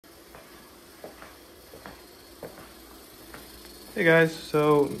Hey guys,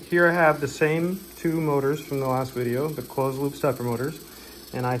 so here I have the same two motors from the last video, the closed loop stepper motors,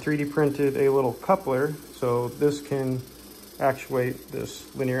 and I 3D printed a little coupler so this can actuate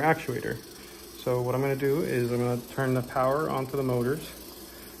this linear actuator. So what I'm going to do is I'm going to turn the power onto the motors,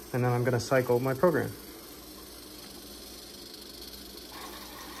 and then I'm going to cycle my program.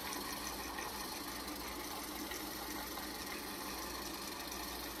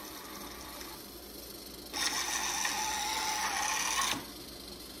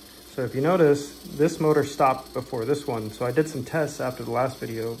 So if you notice, this motor stopped before this one. So I did some tests after the last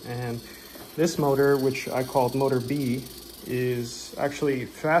video, and this motor, which I called motor B, is actually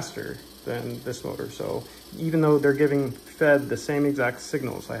faster than this motor. So even though they're giving fed the same exact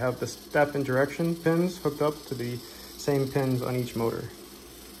signals, I have the step and direction pins hooked up to the same pins on each motor.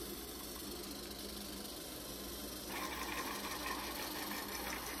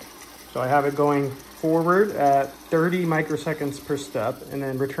 So I have it going forward at 30 microseconds per step and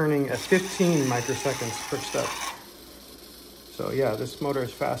then returning at 15 microseconds per step. So yeah, this motor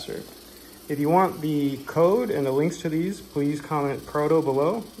is faster. If you want the code and the links to these, please comment Proto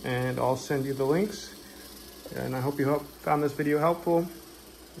below and I'll send you the links. And I hope you found this video helpful.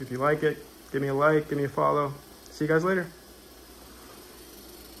 If you like it, give me a like, give me a follow. See you guys later.